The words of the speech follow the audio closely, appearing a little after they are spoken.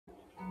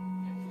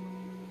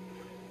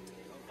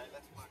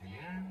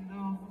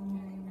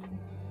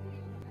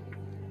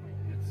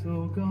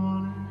so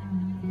gone.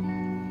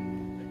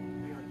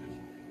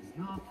 There's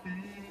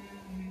nothing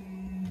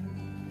here,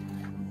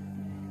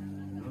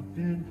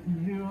 nothing from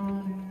here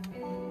on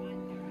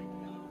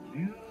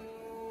in. You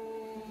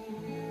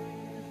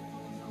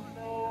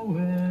know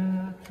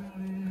where to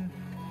live.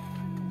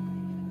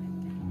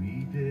 We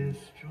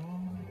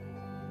destroy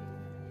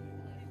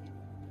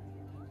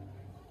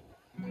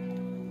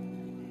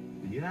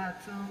the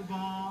atom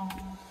bomb.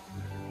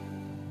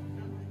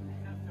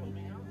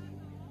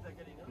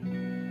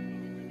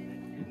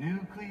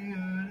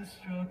 Nuclear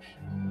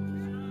destruction.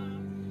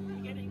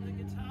 You're getting the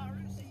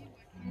guitarist.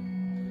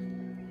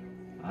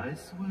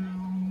 Ice will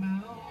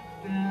melt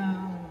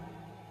down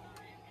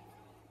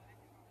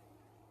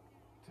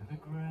to the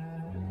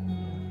ground.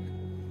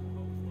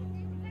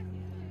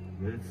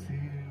 Let's see you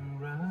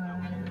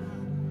rise.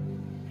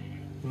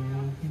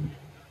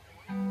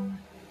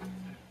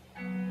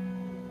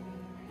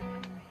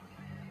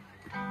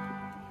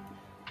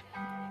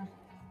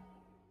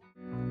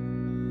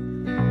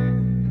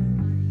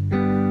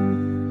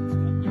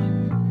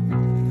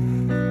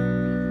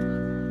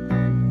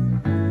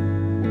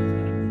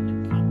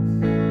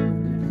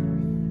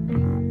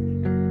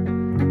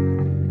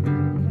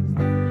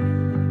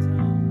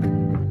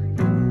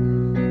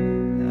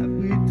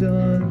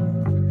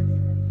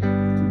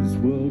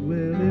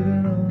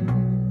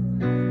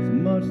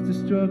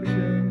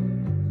 Destruction,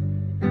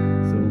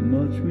 so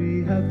much we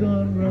have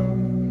done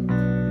wrong.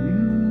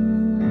 You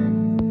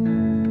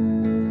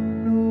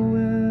know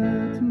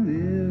where to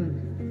live.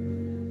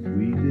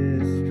 We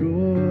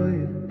destroy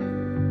it.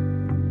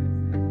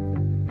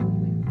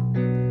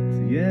 It's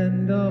the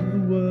end of the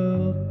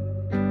world.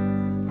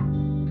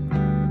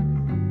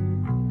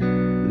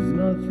 There's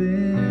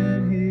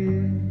nothing here.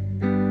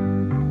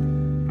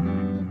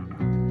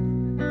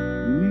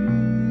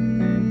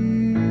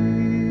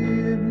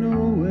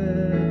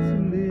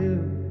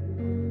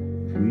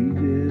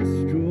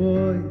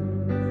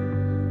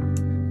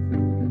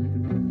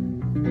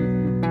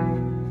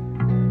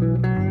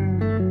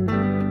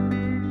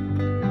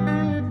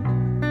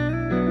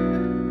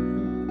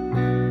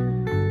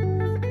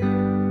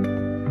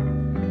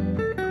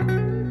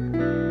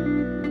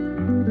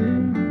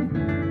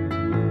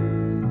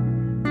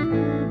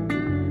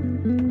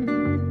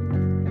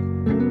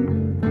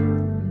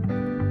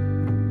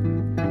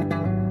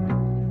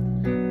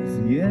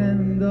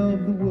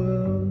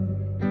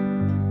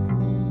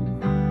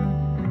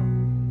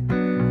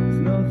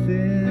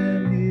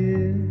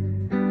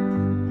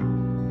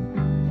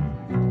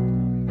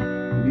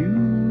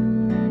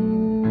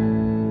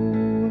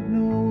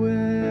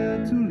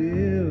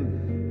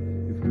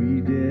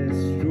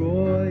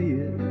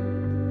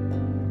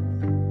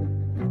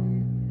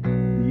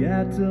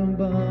 Atom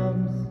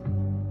bombs,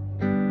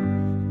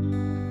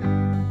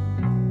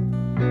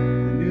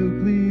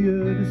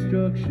 nuclear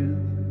destruction.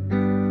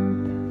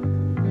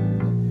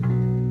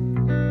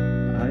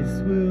 Ice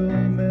will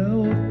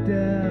melt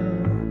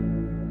down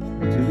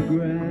to the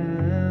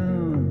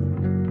ground.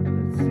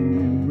 Let's see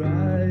you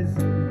rise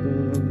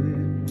above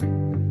it.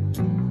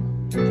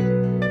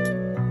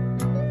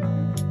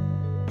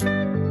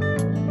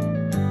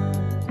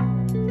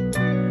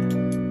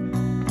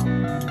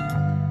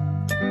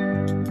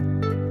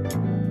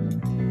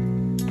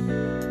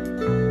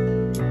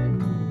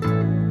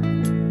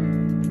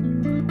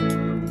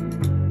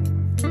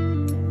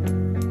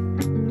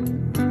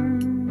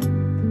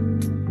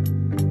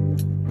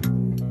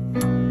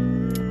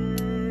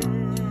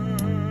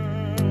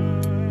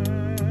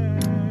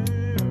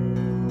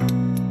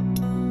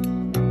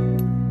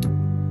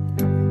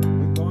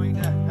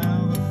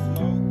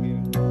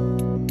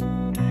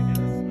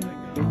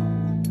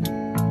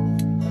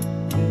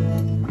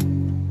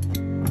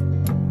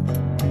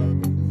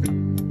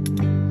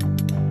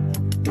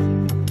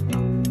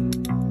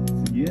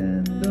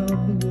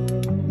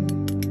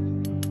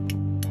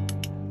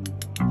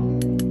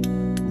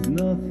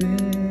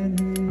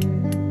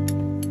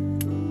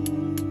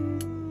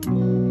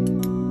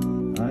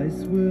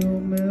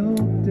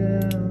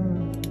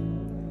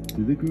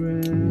 To the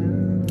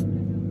ground,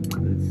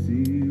 let's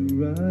see you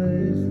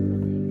rise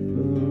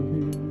above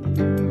it.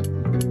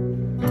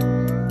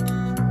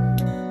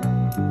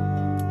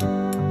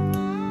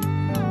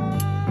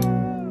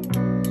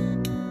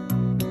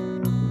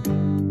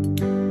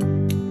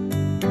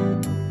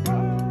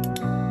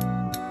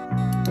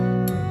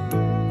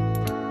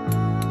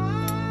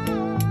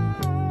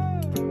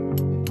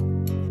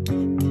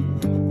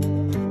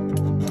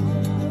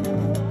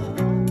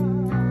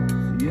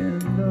 It's the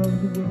end of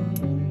the world.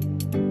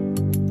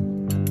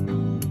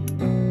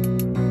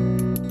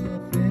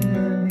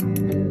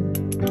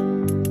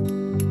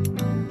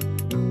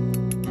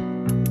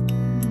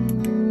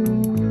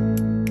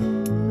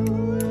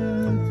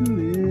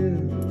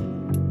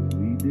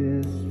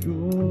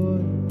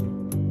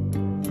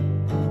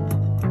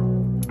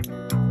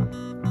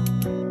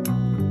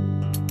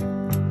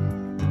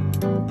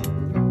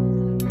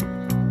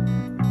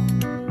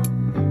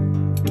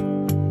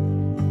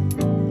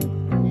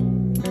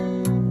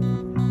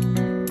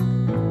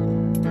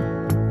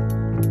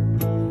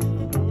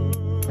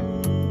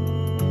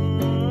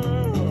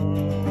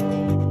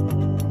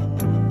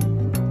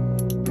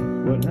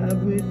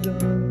 have we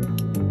done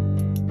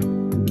to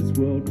this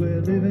world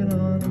we're living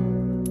on?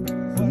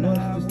 So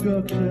much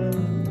destruction,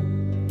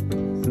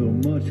 so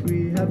much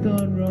we have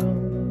done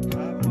wrong.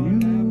 You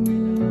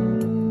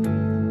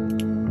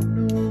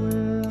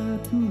nowhere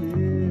to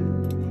live,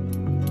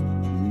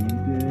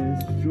 we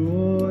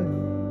destroy.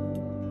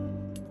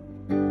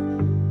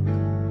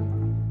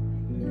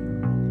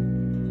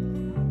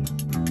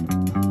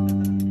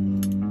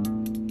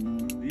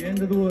 The end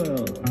of the world.